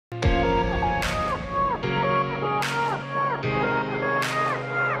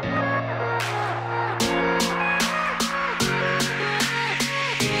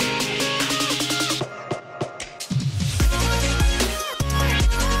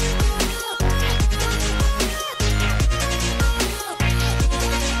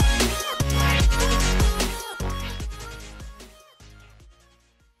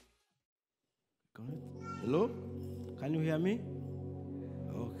hear me?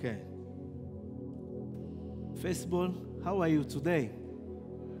 Okay. First of all, how are you today?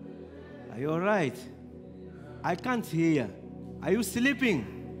 Are you all right? I can't hear. Are you sleeping?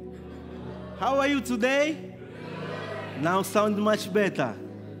 How are you today? Now sound much better.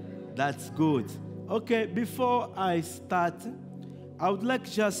 That's good. Okay, before I start, I would like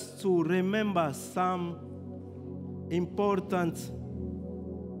just to remember some important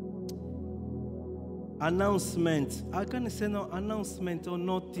announcement. I can say no announcement or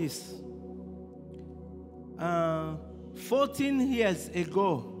notice. 14 years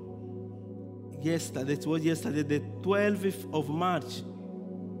ago, yesterday, it was yesterday, the 12th of March,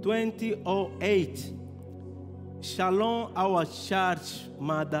 2008, Shalom, our church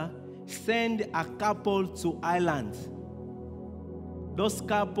mother, sent a couple to Ireland. Those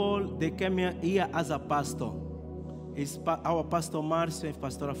couple, they came here as a pastor. It's our Pastor Marcio and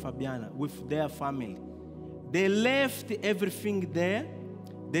Pastora Fabiana with their family. They left everything there.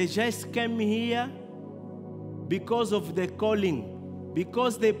 They just came here because of the calling,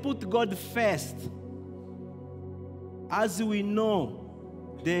 because they put God first. As we know,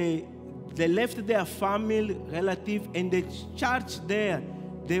 they left their family, relative, and the church there.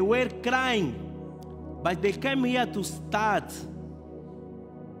 They were crying, but they came here to start.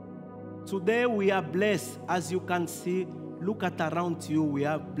 Today we are blessed, as you can see. Look at around you, we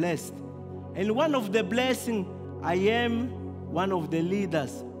are blessed. And one of the blessings, I am one of the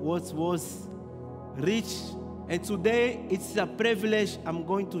leaders, was rich. And today it's a privilege, I'm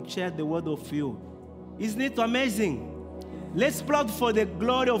going to share the word of you. Isn't it amazing? Let's applaud for the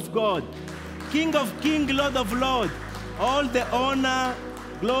glory of God. King of kings, Lord of lords. All the honor,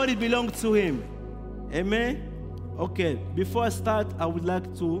 glory belongs to him. Amen? Okay, before I start, I would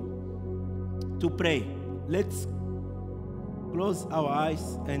like to pray. Let's close our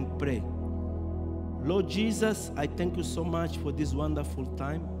eyes and pray. Lord Jesus, I thank you so much for this wonderful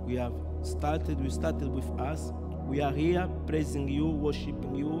time we have started. You started with us. We are here praising you,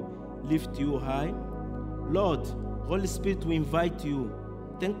 worshiping you, lift you high. Lord, Holy Spirit, we invite you.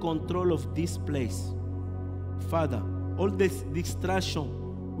 Take control of this place. Father, all this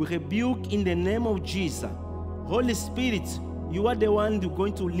distraction, we rebuke in the name of Jesus. Holy Spirit, you are the one who's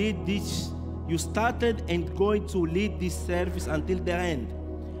going to lead this. You started and going to lead this service until the end.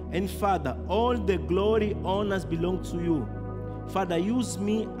 And Father, all the glory, honors belong to you. Father, use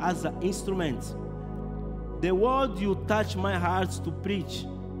me as an instrument. The word you touch my heart to preach,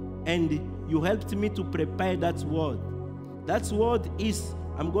 and you helped me to prepare that word. That word is,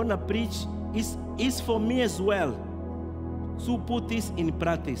 I'm going to preach, is for me as well, to put this in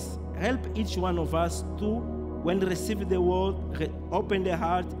practice. Help each one of us to, when receive the word, open the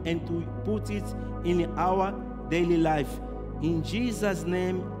heart and to put it in our daily life. In Jesus'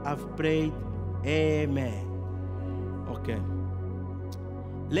 name I've prayed. Amen. Okay.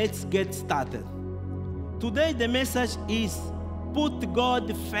 Let's get started. Today the message is put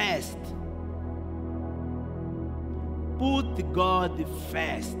God first. Put God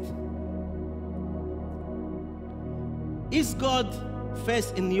first. Is God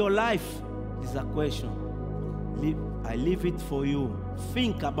first in your life? Is a question. I leave it for you.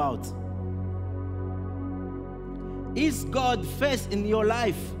 Think about. Is God first in your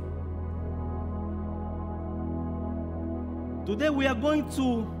life? Today we are going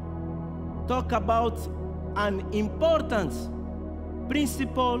to talk about an important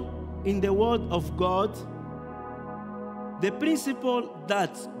principle in the Word of God. The principle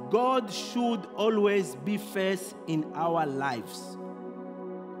that God should always be first in our lives.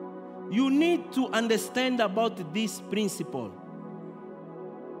 You need to understand about this principle.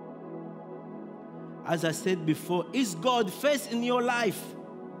 As I said before, is God first in your life?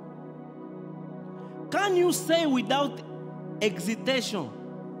 Can you say without hesitation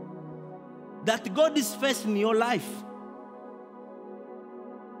that God is first in your life?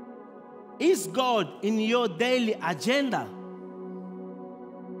 Is God in your daily agenda?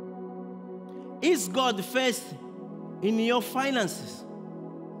 Is God first in your finances?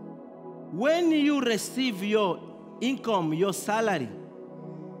 When you receive your income, your salary,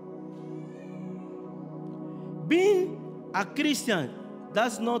 being a Christian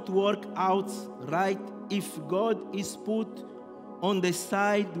does not work out right if God is put on the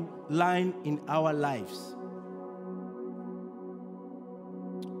sideline in our lives.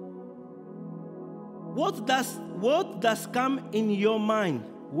 What does come in your mind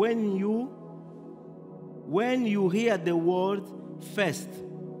when you hear the word first?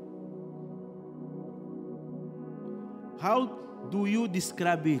 How do you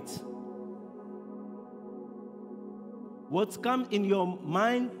describe it? What comes in your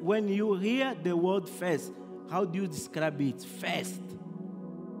mind when you hear the word first? How do you describe it? Fast.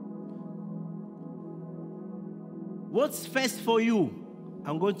 What's fast for you?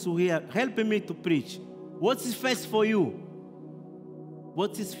 I'm going to hear. Help me to preach. What is fast for you?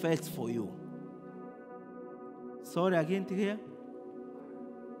 What is fast for you? Sorry, again to hear.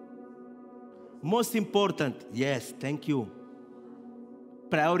 Most important. Yes, thank you.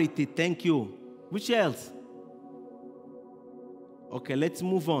 Priority, thank you. Which else? Okay, let's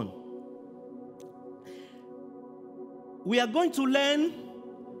move on. We are going to learn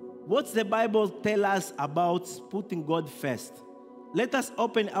what the Bible tells us about putting God first. Let us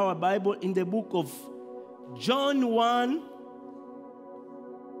open our Bible in the book of John 1,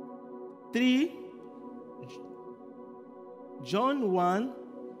 3. John 1,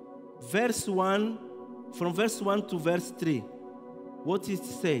 verse 1, from verse 1 to verse 3. What it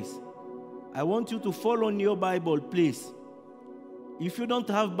says. I want you to follow in your Bible, please. If you don't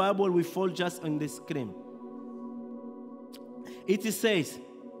have Bible, we follow just on the screen. It says,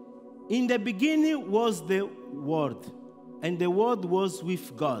 in the beginning was the Word, and the Word was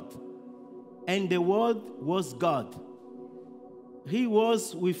with God, and the Word was God. He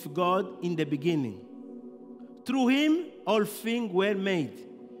was with God in the beginning. Through him all things were made.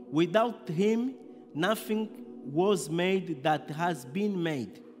 Without him nothing was made that has been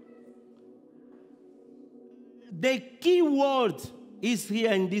made. The key word is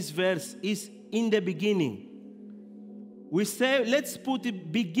here in this verse, is in the beginning. We say, let's put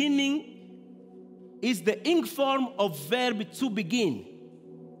it, beginning is the ing form of verb to begin.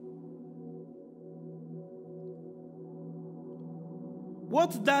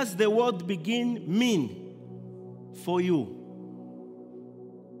 What does the word begin mean for you?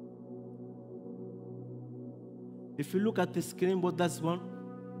 If you look at the screen, what does one?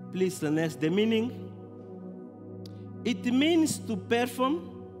 Please, Ernest, the meaning. It means to perform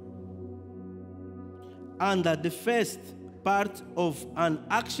under the first part of an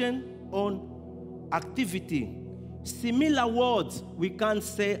action or activity. Similar words, we can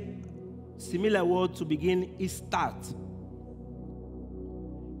say, similar word to begin is start.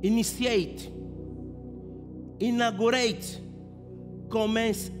 Initiate, inaugurate,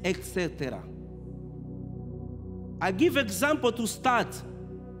 commence, etc. I give example to start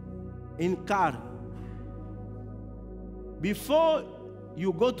in car. Before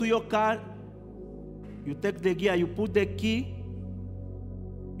you go to your car, you take the gear, you put the key,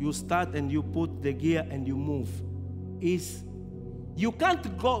 you start and you put the gear and you move. You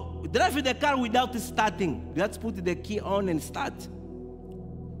can't go drive the car without starting. You have to put the key on and start.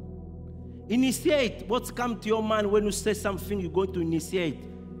 Initiate. What's come to your mind when you say something you're going to initiate?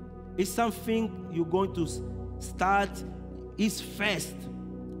 It's something you're going to start, is first.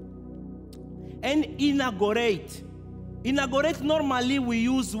 And inaugurate. Inaugurate normally we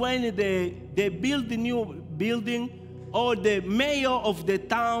use when they build a new building, or the mayor of the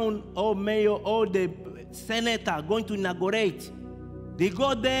town or mayor or the senator going to inaugurate. They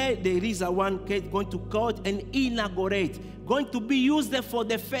go there is a one case going to court and inaugurate, going to be used there for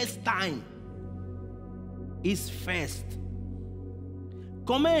the first time. Is first.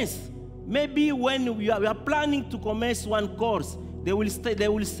 Commence. Maybe when we are planning to commence one course, they will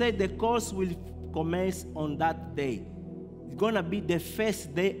say the course will commence on that day. It's going to be the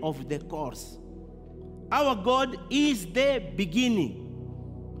first day of the course. Our God is the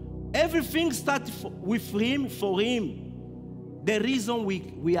beginning. Everything starts with him, for him. The reason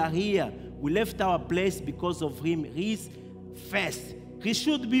we are here, we left our place because of him. He is first. He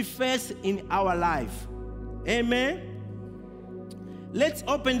should be first in our life. Amen. Let's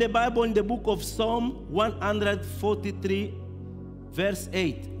open the Bible in the book of Psalm 143, verse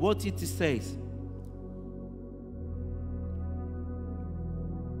 8. What it says.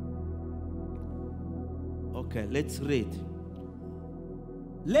 Okay, let's read.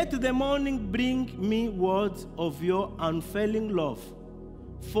 Let the morning bring me words of your unfailing love,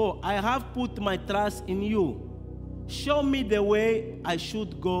 for I have put my trust in you. Show me the way I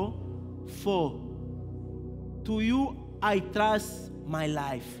should go, for to you I trust my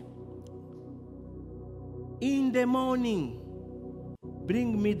life. In the morning,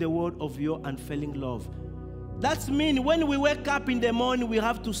 bring me the word of your unfailing love. That means when we wake up in the morning, we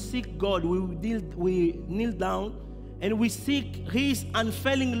have to seek God. We kneel down and we seek his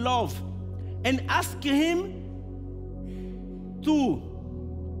unfailing love and ask him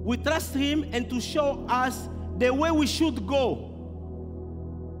we trust him and to show us the way we should go.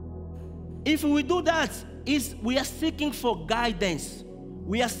 If we do that, we are seeking for guidance.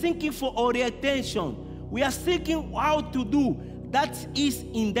 We are seeking for orientation. We are seeking how to do. That is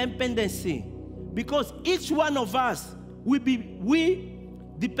independency. Because each one of us, we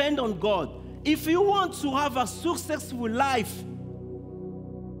depend on God. if you want to have a successful life,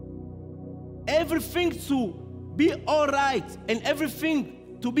 everything to be all right and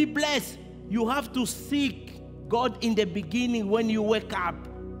everything to be blessed, you have to seek God in the beginning when you wake up.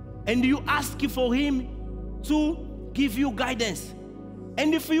 And you ask for Him to give you guidance.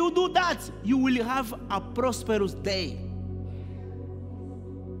 And if you do that, you will have a prosperous day.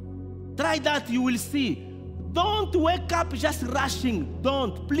 Try that, you will see. Don't wake up just rushing.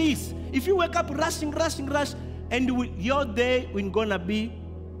 Don't, please. If you wake up rushing, and your day will gonna be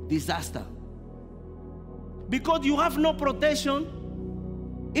disaster. Because you have no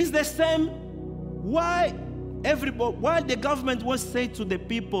protection. It's the same why the government was saying to the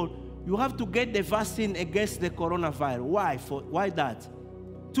people, you have to get the vaccine against the coronavirus. Why? Why that?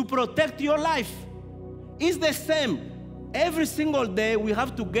 To protect your life. It's the same. Every single day we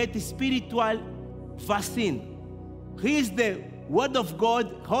have to get a spiritual vaccine. He is the Word of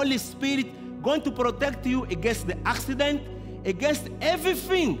God, Holy Spirit, going to protect you against the accident, against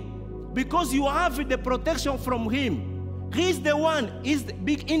everything, because you have the protection from Him. He's the one.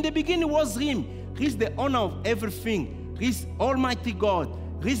 In the beginning was Him. He's the owner of everything. He's Almighty God.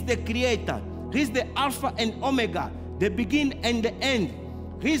 He's the Creator. He's the Alpha and Omega, the beginning and the end.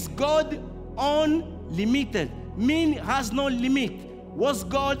 He's God unlimited. Mean has no limit. Was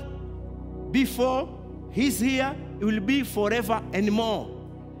God before, He's here, He will be forever and more.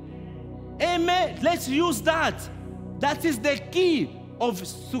 Amen. Let's use that. That is the key of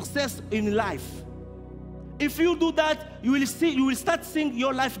success in life. If you do that, you will start seeing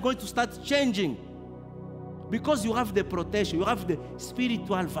your life going to start changing. Because you have the protection, you have the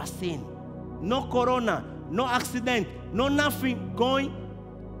spiritual vaccine. No corona, no accident, no nothing going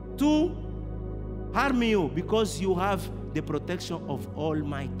to harm you, because you have the protection of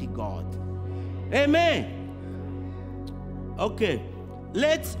Almighty God. Amen. Okay,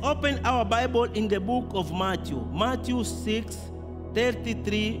 let's open our Bible in the book of Matthew. Matthew 6,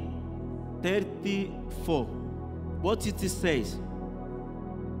 33, 34. What it says.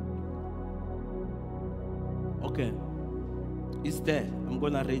 Okay, it's there. I'm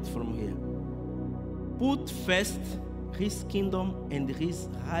going to read from here. Put first His kingdom and His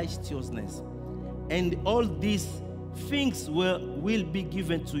righteousness, and all these things will be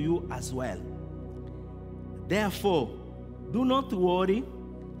given to you as well. Therefore, do not worry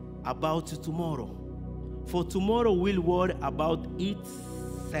about tomorrow, for tomorrow will worry about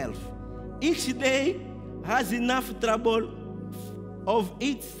itself. Each day has enough trouble of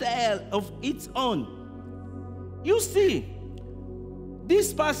itself, of its own. You see,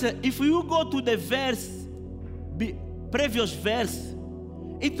 this passage, if you go to the previous verse,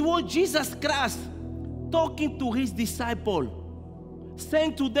 it was Jesus Christ talking to His disciples,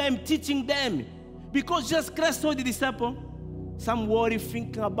 saying to them, teaching them, because Jesus Christ told the disciples, some worry,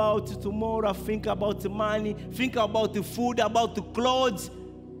 think about tomorrow, think about money, think about the food, about the clothes.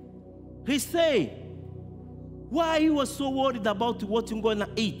 He said, why you were so worried about what you're going to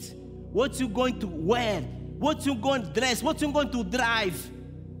eat, what you're going to wear, what you're going to dress, what you're going to drive?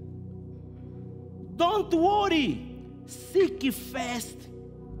 Don't worry. Seek first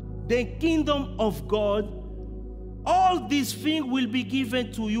the kingdom of God. All these things will be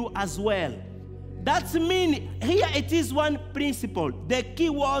given to you as well. That means here it is one principle. The key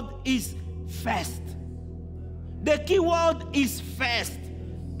word is first. The key word is first.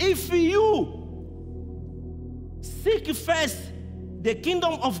 If you seek first the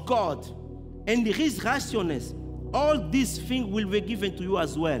kingdom of God and His righteousness, all these things will be given to you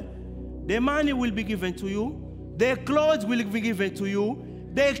as well. The money will be given to you. The clothes will be given to you.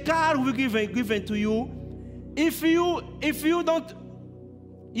 The car will be given to you. If you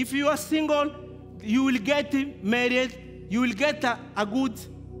are single, you will get married. You will get a good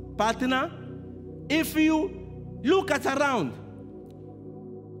partner. If you look at around,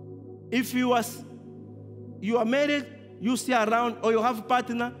 if you are married, you see around, or you have a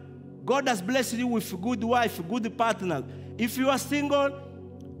partner, God has blessed you with a good wife, a good partner. If you are single,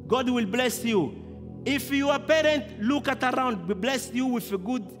 God will bless you. If you are a parent, look at around, bless you with a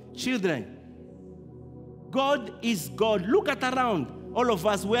good children. God is God. Look at around. All of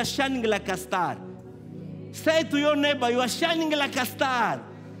us, we are shining like a star. Say to your neighbor, you are shining like a star.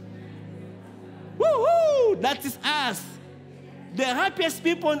 Woo-hoo! That is us. The happiest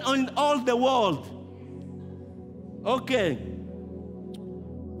people in all the world. Okay.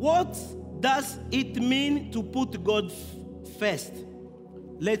 What does it mean to put God first?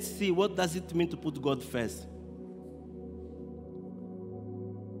 Let's see, what does it mean to put God first?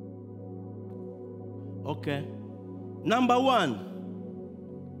 Okay. Number one,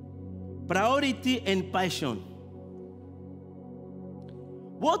 priority and passion.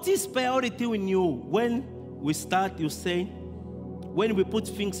 What is priority in you? When we start, you say, when we put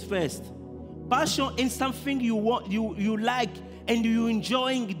things first. Passion in something you want, you like, and you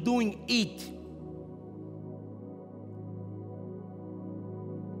enjoying doing it.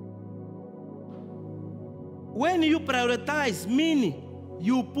 When you prioritize, meaning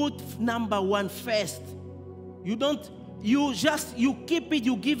you put number one first. You don't, you keep it,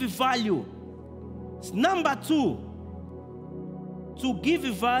 you give it value. Number two, to give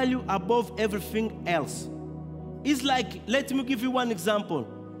it value above everything else. It's like, let me give you one example.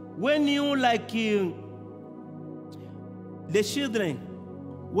 When you the children,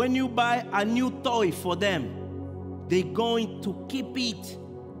 when you buy a new toy for them, they're going to keep it.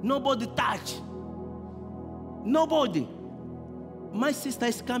 Nobody touch. Nobody. My sister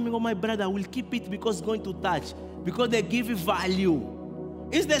is coming or my brother will keep it because it's going to touch. Because they give it value.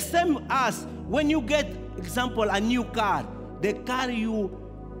 It's the same as when you get, example, a new car. The car you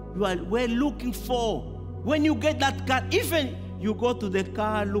were looking for. When you get that car, even you go to the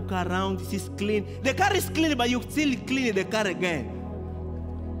car, look around, it is clean. The car is clean, but you still clean the car again.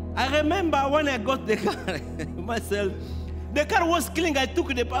 I remember when I got the car myself, the car was clean. I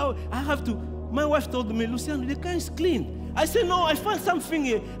took the power. My wife told me, Luciano, the car is clean. I said, no, I found something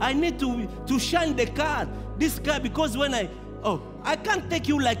here. I need to shine the car. This car, because when I can't take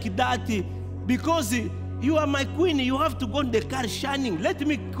you like that because you are my queen. You have to go in the car shining. Let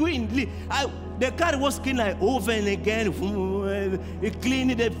me queen. The car was clean, I oven again,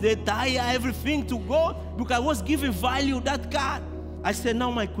 clean the tire, everything to go, because I was giving value that car. I said, now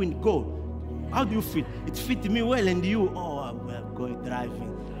my queen, go. How do you feel? It fit me well, and you, we're going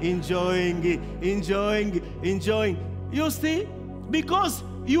driving, enjoying. You see? Because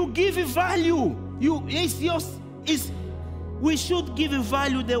you give it value. We should give it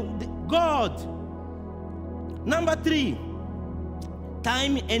value to God. Number three,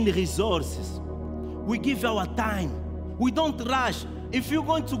 time and resources. We give our time. We don't rush. If you're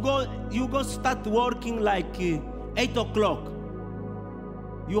going to go, you go start working like 8 o'clock.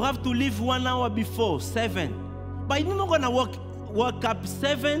 You have to leave 1 hour before, 7. But you're not going to wake up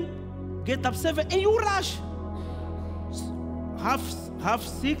 7, get up 7, and you rush. Half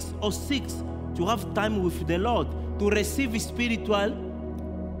 6 or 6 to have time with the Lord, to receive spiritual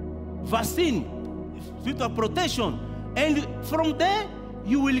vaccine, spiritual protection. And from there,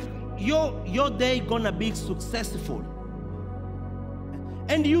 your day gonna be successful.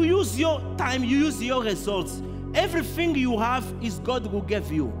 And you use your time, you use your results. Everything you have is God who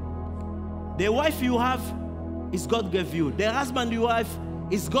gave you. The wife you have is God gave you. The husband you have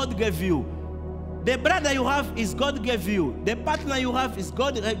is God gave you. The brother you have is God gave you. The partner you have is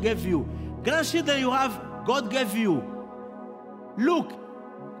God gave you. Grandchildren you have, God gave you. Look,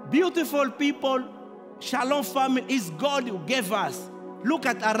 beautiful people, Shalom family is God who gave us. Look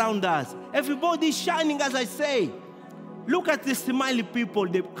at around us. Everybody is shining, as I say. Look at the smiley people,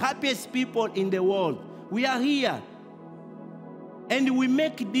 the happiest people in the world. We are here. And we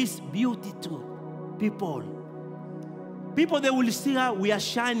make this beauty to people. People, they will see how we are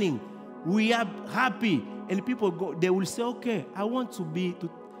shining. We are happy. And people go, they will say, okay, I want to be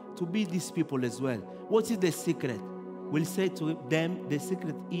these people as well. What is the secret? We'll say to them, the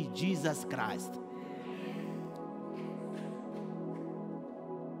secret is Jesus Christ.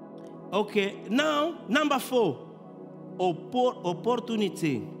 Okay, now, number 4,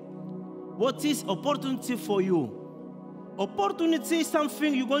 opportunity. What is opportunity for you? Opportunity is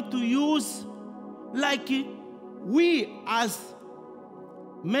something you're going to use, like we as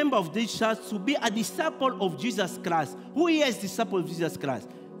member of this church to be a disciple of Jesus Christ. Who is disciple of Jesus Christ?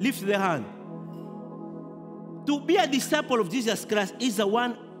 Lift the hand. To be a disciple of Jesus Christ is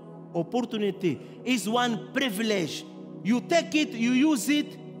one opportunity, is one privilege. You take it, you use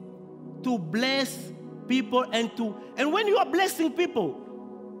it to bless people, and when you are blessing people,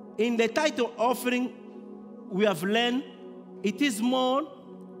 in the title offering, we have learned it is more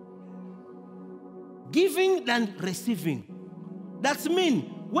giving than receiving. That means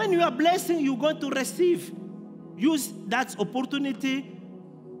when you are blessing, you're going to receive. Use that opportunity,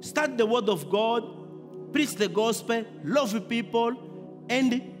 start the word of God, preach the gospel, love people,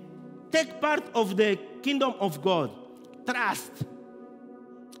 and take part of the kingdom of God. Trust.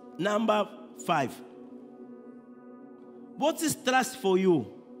 Number 5. What is trust for you?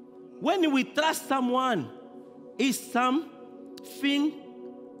 When we trust someone, it's something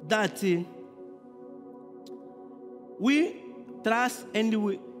that we trust,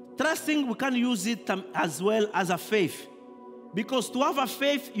 and trusting, we can use it as well as a faith. Because to have a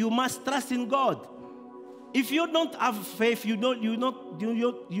faith, you must trust in God. If you don't have faith, you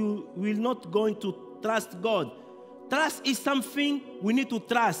will not going to trust God. Trust is something we need to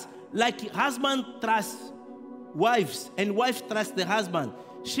trust. Like husband trusts wives, and wife trusts the husband.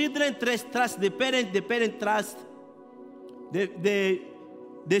 Children trust the parent trusts the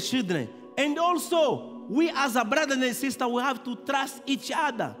children. And also, we as a brother and sister, we have to trust each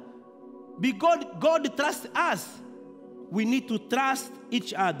other. Because God trusts us. We need to trust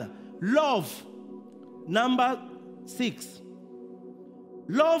each other. Love. Number 6.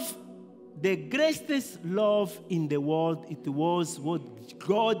 Love, the greatest love in the world, it was what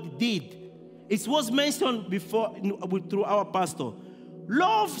God did. It was mentioned before through our pastor.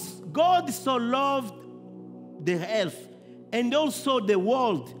 God so loved the earth and also the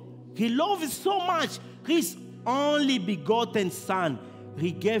world. He loved it so much. His only begotten Son,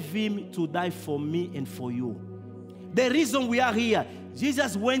 He gave Him to die for me and for you. The reason we are here,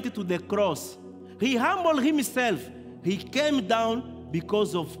 Jesus went to the cross. He humbled Himself. He came down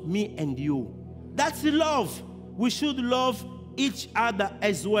because of me and you. That's love. We should love each other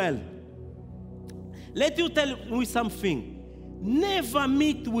as well. Let you tell me something. Never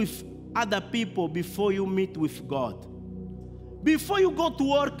meet with other people before you meet with God. Before you go to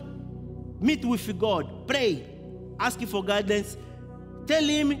work, meet with God. Pray. Ask Him for guidance. Tell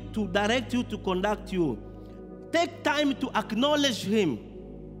Him to direct you, to conduct you. Take time to acknowledge Him.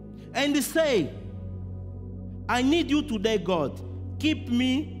 And say, I need you today, God. Keep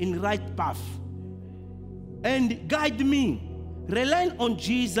me in the right path. And guide me. Rely on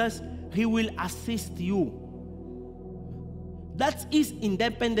Jesus. He will assist you. That is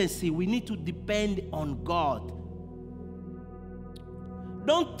independency. We need to depend on God.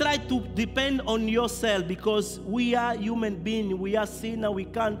 Don't try to depend on yourself, because we are human beings. We are sinners. We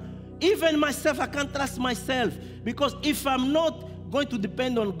can't. Even myself, I can't trust myself. Because if I'm not going to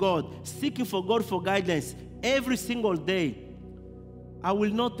depend on God, seeking for God for guidance every single day, I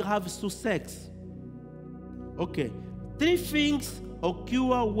will not have success. Okay. 3 things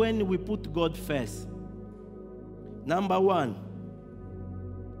occur when we put God first. Number 1,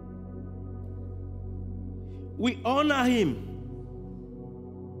 we honor Him.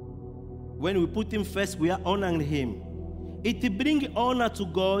 When we put Him first, we are honoring Him. It brings honor to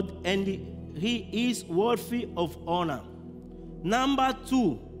God, and He is worthy of honor. Number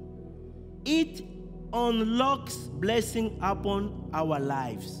 2, it unlocks blessing upon our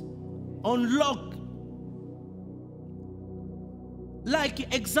lives. Unlock.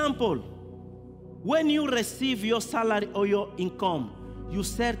 Like example, when you receive your salary or your income, you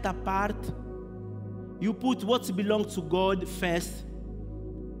set apart, you put what belongs to God first,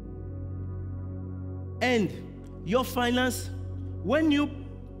 and your finance, when you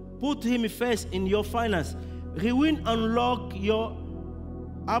put Him first in your finance, He will unlock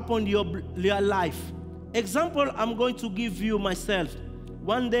upon your life. Example, I'm going to give you myself.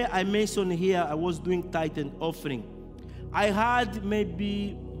 One day I mentioned here, I was doing tithe and offering. I had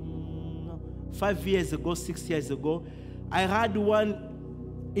maybe 5 years ago, 6 years ago, I had one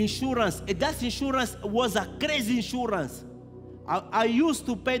insurance. And that insurance was a crazy insurance. I used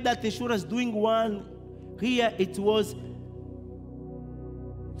to pay that insurance doing one. Here it was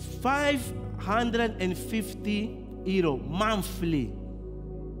 €550 monthly.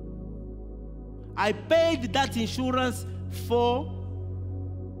 I paid that insurance for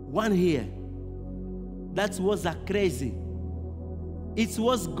 1 year. That was a crazy. It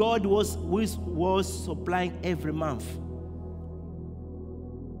was God was supplying every month.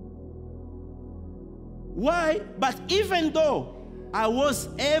 Why? But even though I was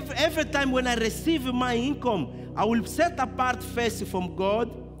every time when I receive my income, I will set apart first from God.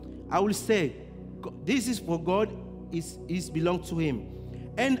 I will say, this is for God, it belongs to Him.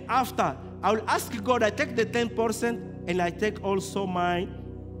 And after, I will ask God, I take the 10% and I take also my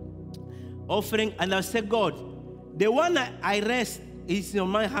offering, and I'll say, God, the one I rest is in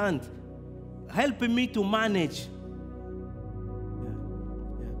my hand. Help me to manage.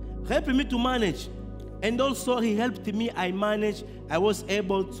 Help me to manage. And also He helped me, I managed. I was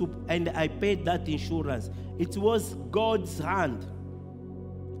able to, and I paid that insurance. It was God's hand.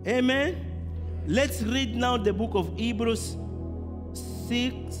 Amen. Let's read now the book of Hebrews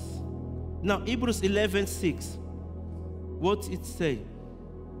 6. Now, Hebrews 11:6. What it say?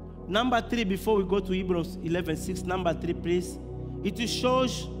 Number 3, before we go to Hebrews 11:6, number 3, please. It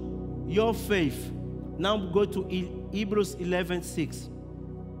shows your faith. Now go to Hebrews 11:6.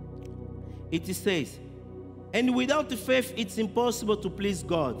 It says, and without faith it's impossible to please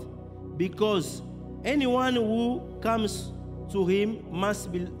God, because anyone who comes to Him must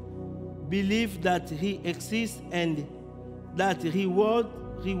believe that He exists and that He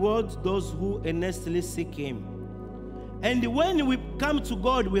rewards those who earnestly seek Him. And when we come to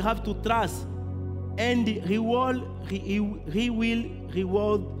God, we have to trust. and he will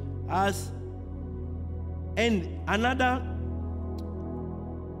reward us. And another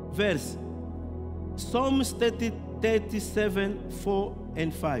verse, Psalms 37, 4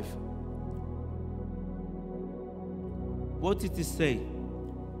 and 5. What did it say?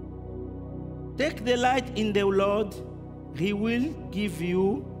 Take delight in the Lord, he will give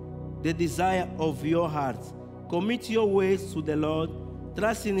you the desire of your heart. Commit your ways to the Lord,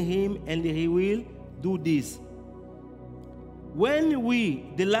 trust in him, and he will do this. When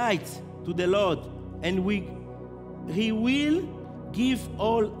we delight to the Lord, and he will give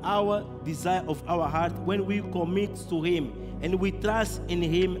all our desire of our heart when we commit to him and we trust in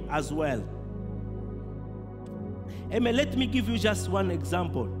him as well. Amen. Let me give you just one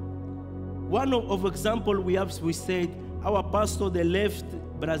example. One of example we said, our pastor, they left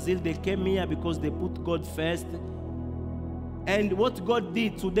Brazil, they came here because they put God first. And what God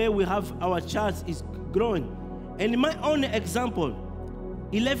did, today we have our church is growing. And in my own example,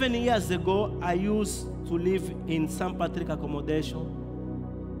 11 years ago, I used to live in St. Patrick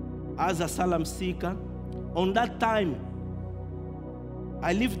accommodation as a asylum seeker. On that time,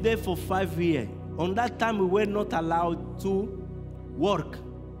 I lived there for 5 years. On that time, we were not allowed to work.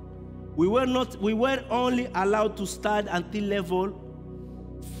 We were only allowed to start until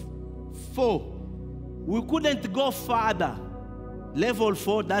level 4. We couldn't go further. Level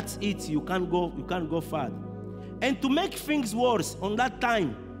 4, that's it. You can't go further. And to make things worse, on that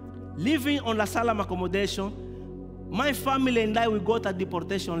time, living on asylum accommodation, my family and I, we got a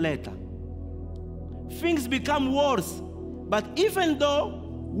deportation letter. Things become worse. But even though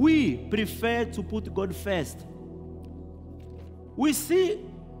we prefer to put God first, we see,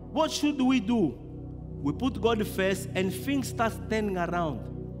 what should we do? We put God first and things start turning around.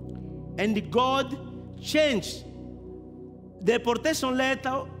 And God changed. The deportation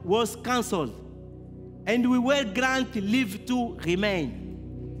letter was cancelled. And we were granted leave to remain.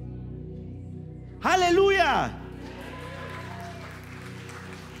 Hallelujah!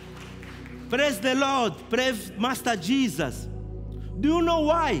 Praise the Lord. Praise Master Jesus. Do you know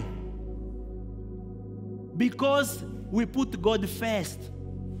why? Because we put God first.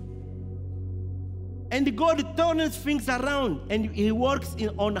 And God turns things around and he works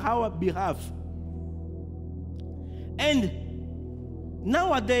on our behalf. And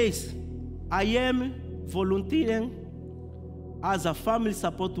nowadays, I am volunteering as a family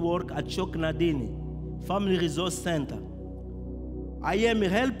support worker at Chok Nadini Family Resource Center. I am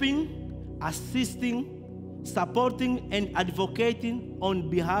helping, assisting, supporting, and advocating on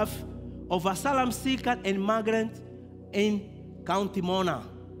behalf of asylum seekers and migrants in County Monaghan.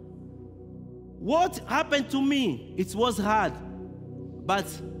 What happened to me, it was hard, but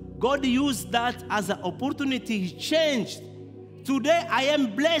God used that as an opportunity. He changed. Today, I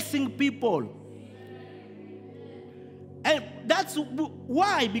am blessing people. And that's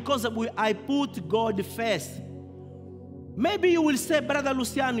why, because I put God first. Maybe you will say, Brother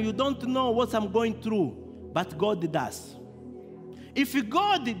Luciano, you don't know what I'm going through, but God does. If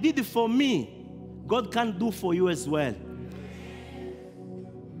God did it for me, God can do for you as well.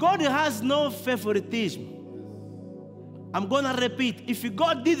 God has no favoritism. I'm going to repeat. If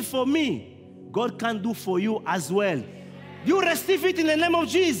God did it for me, God can do for you as well. You receive it in the name of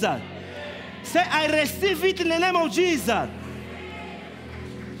Jesus. Say, I receive it in the name of Jesus.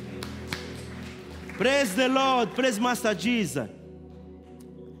 Praise the Lord. Praise Master Jesus.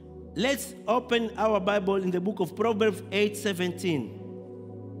 Let's open our Bible in the book of Proverbs 8:17.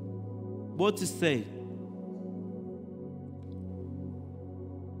 What to say?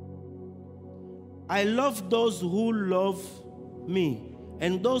 I love those who love me,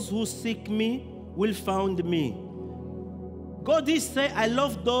 and those who seek me will find me. God is saying, I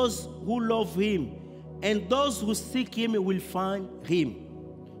love those who love him, and those who seek him will find him.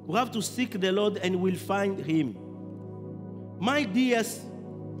 We have to seek the Lord and we'll find him. My dearest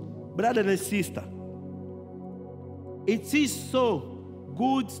brother and sister, it is so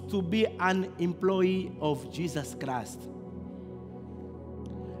good to be an employee of Jesus Christ.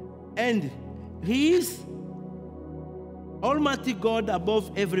 And he is Almighty God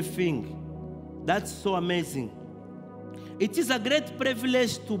above everything. That's so amazing. It is a great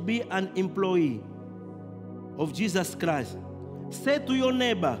privilege to be an employee of Jesus Christ. Say to your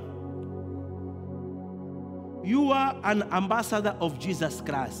neighbor, you are an ambassador of Jesus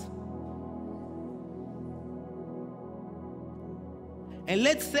Christ. And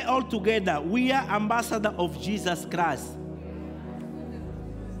let's say all together, we are ambassadors of Jesus Christ.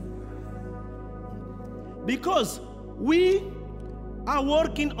 Because we are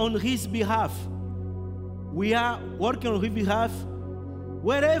working on his behalf. We are working on his behalf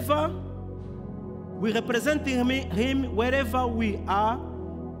wherever We represent him wherever we are,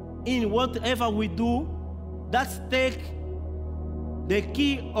 in whatever we do. That's take the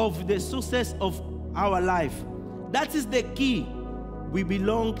key of the success of our life. That is the key. We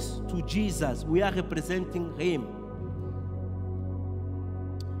belong to Jesus. We are representing him.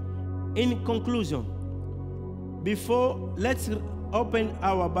 In conclusion, let's open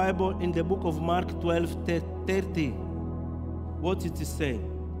our Bible in the book of Mark 12:30. What it is saying?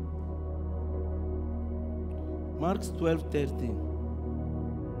 Mark 12:30.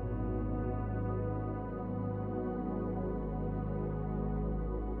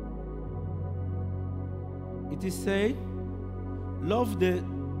 It is saying, love the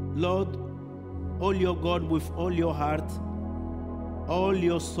Lord, all your God, with all your heart, all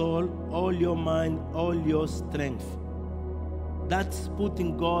your soul, all your mind, all your strength. That's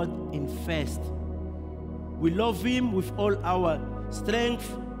putting God in first. We love him with all our strength,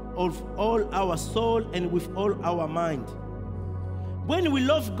 of all our soul, and with all our mind. When we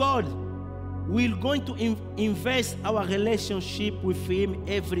love God, we're going to invest our relationship with him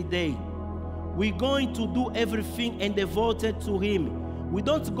every day. We're going to do everything and devote it to him. We're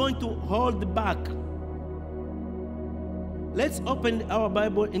not going to hold back. Let's open our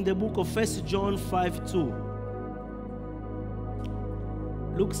Bible in the book of 1 John 5:2.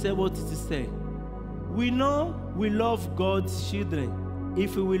 Look, say what it is saying. We know we love God's children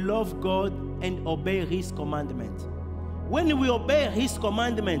if we will love God and obey his commandment. When we obey his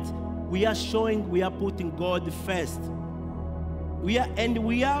commandment, we are showing we are putting God first. We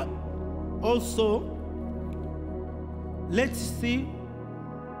are also, let's see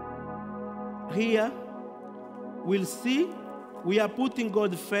here, we'll see we are putting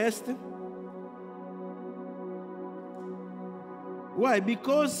God first. Why?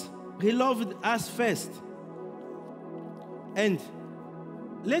 Because he loved us first. And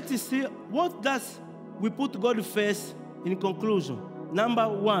let's see what does we put God first in conclusion. Number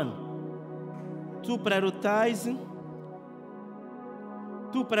one, to prioritize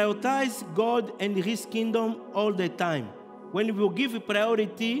God and his kingdom all the time. When we will give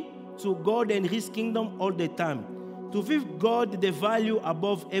priority to God and his kingdom all the time, to give God the value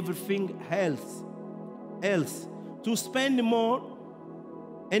above everything else, to spend more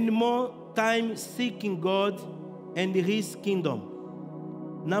and more time seeking God and his kingdom.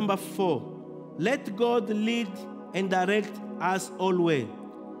 Number 4, let God lead and direct us always.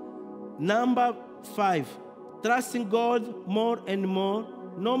 Number 5, trusting God more and more,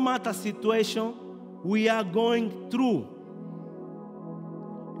 no matter situation we are going through.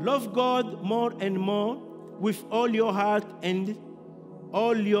 Love God more and more with all your heart and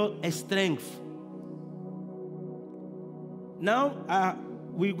all your strength. Now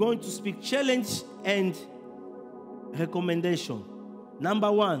we're going to speak challenge and recommendation.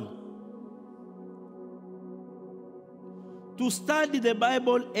 Number 1, to study the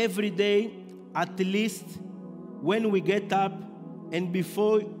Bible every day, at least when we get up and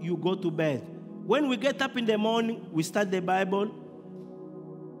before you go to bed. When we get up in the morning, we study the Bible.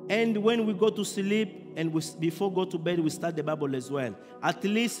 And when we go to sleep and before go to bed, we study the Bible as well. At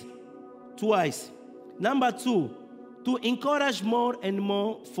least twice. Number 2, to encourage more and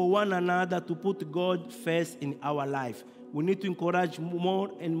more for one another to put God first in our life. We need to encourage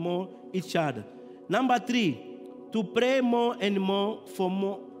more and more each other. Number 3, to pray more and more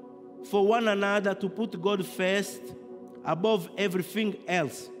for one another to put God first above everything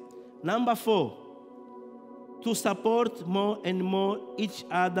else. Number 4, to support more and more each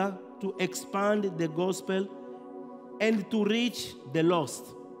other to expand the gospel and to reach the lost.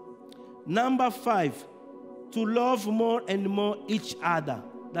 Number 5, to love more and more each other.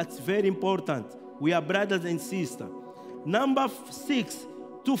 That's very important. We are brothers and sisters. Number 6,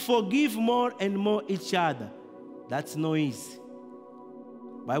 to forgive more and more each other. That's not easy.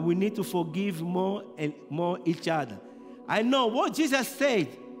 But we need to forgive more and more each other. I know what Jesus said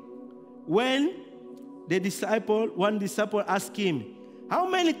when one disciple asked him, how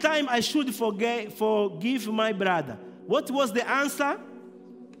many times I should forgive my brother? What was the answer?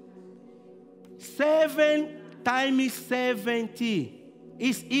 7 times 70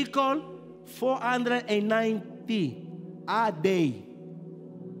 is equal 490 a day.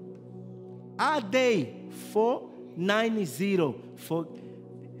 A day, 490.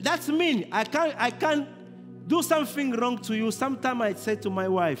 That means I can't do something wrong to you. Sometimes I say to my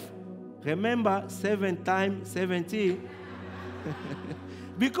wife, remember 7 times 70?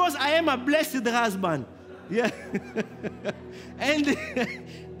 Because I am a blessed husband. Yeah. And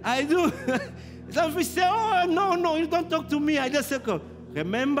I do. Some people say, oh, no, you don't talk to me. I just say,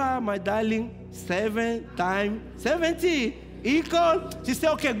 remember, my darling, 7 times 70. He called, she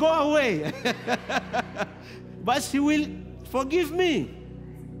said, okay, go away. But she will forgive me.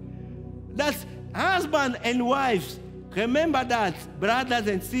 That's husband and wives. Remember that, brothers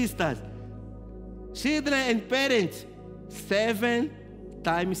and sisters. Children and parents, 7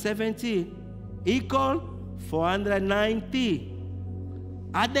 times 70 equal 490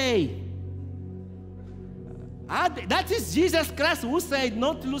 a day. That is Jesus Christ who said,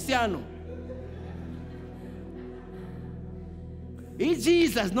 not Luciano. It's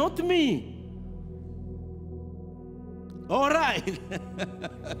Jesus, not me. All right.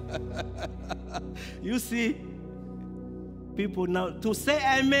 You see, people now, to say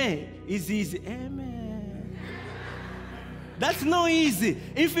amen is easy. Amen. That's not easy.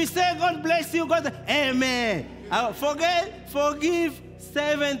 If we say God bless you, God, amen. Forgive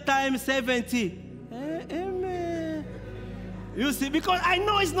 7 times 70. Amen. You see, because I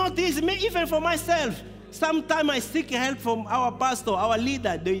know it's not easy, even for myself. Sometimes I seek help from our pastor, our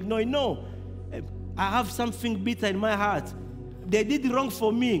leader. They know. I have something bitter in my heart. They did wrong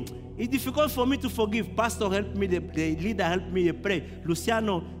for me. It's difficult for me to forgive. Pastor helped me, the leader helped me pray.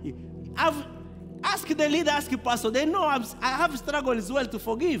 Luciano, ask the leader, ask the pastor. They know I have struggled as well to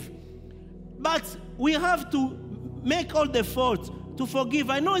forgive. But we have to make all the efforts to forgive.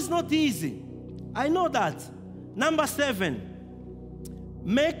 I know it's not easy. I know that. Number 7,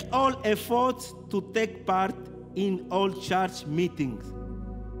 make all efforts to take part in all church meetings.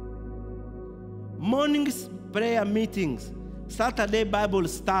 Mornings prayer meetings, Saturday Bible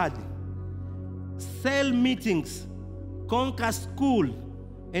study, cell meetings, Conquer School,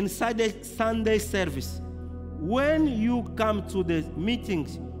 and Sunday service. When you come to the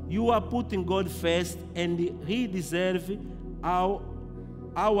meetings, you are putting God first, and He deserves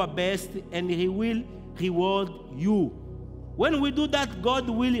our best, and He will reward you. When we do that, God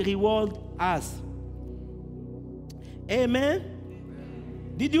will reward us. Amen?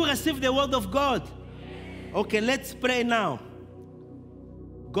 Did you receive the word of God? Okay, let's pray now.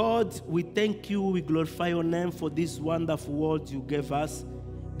 God, we thank you, we glorify your name for this wonderful word you gave us.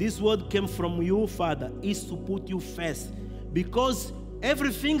 This word came from you, Father, is to put you first. Because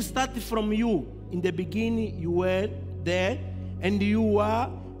everything started from you. In the beginning, you were there, and you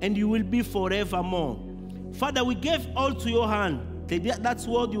are, and you will be forevermore. Father, we gave all to your hand. That's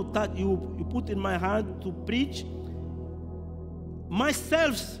what you put in my hand to preach.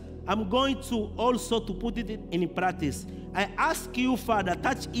 Myself, I'm going to also to put it in practice. I ask you, Father,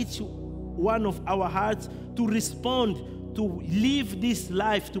 touch each one of our hearts to respond, to live this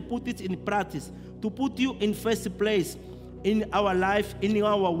life, to put it in practice, to put you in first place in our life, in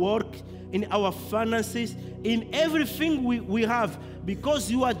our work, in our finances, in everything we have, because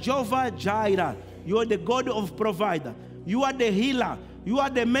you are Jehovah Jireh. You are the God of provider. You are the healer. You are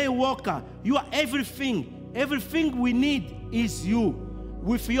the main worker. You are everything. Everything we need is you.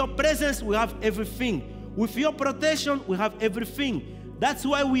 With your presence, we have everything. With your protection, we have everything. That's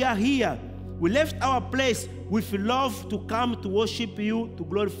why we are here. We left our place with love to come to worship you, to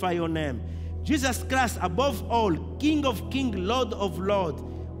glorify your name. Jesus Christ, above all, King of kings, Lord of lords,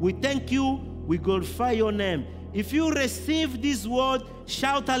 we thank you, we glorify your name. If you receive this word,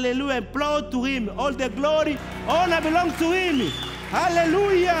 shout hallelujah, applaud to him. All the glory, honor belongs to him.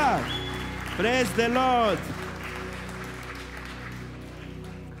 Hallelujah. Praise the Lord.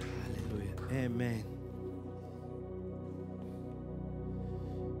 Hallelujah. Amen.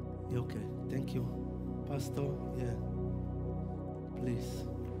 Okay, thank you. Pastor, yeah, please.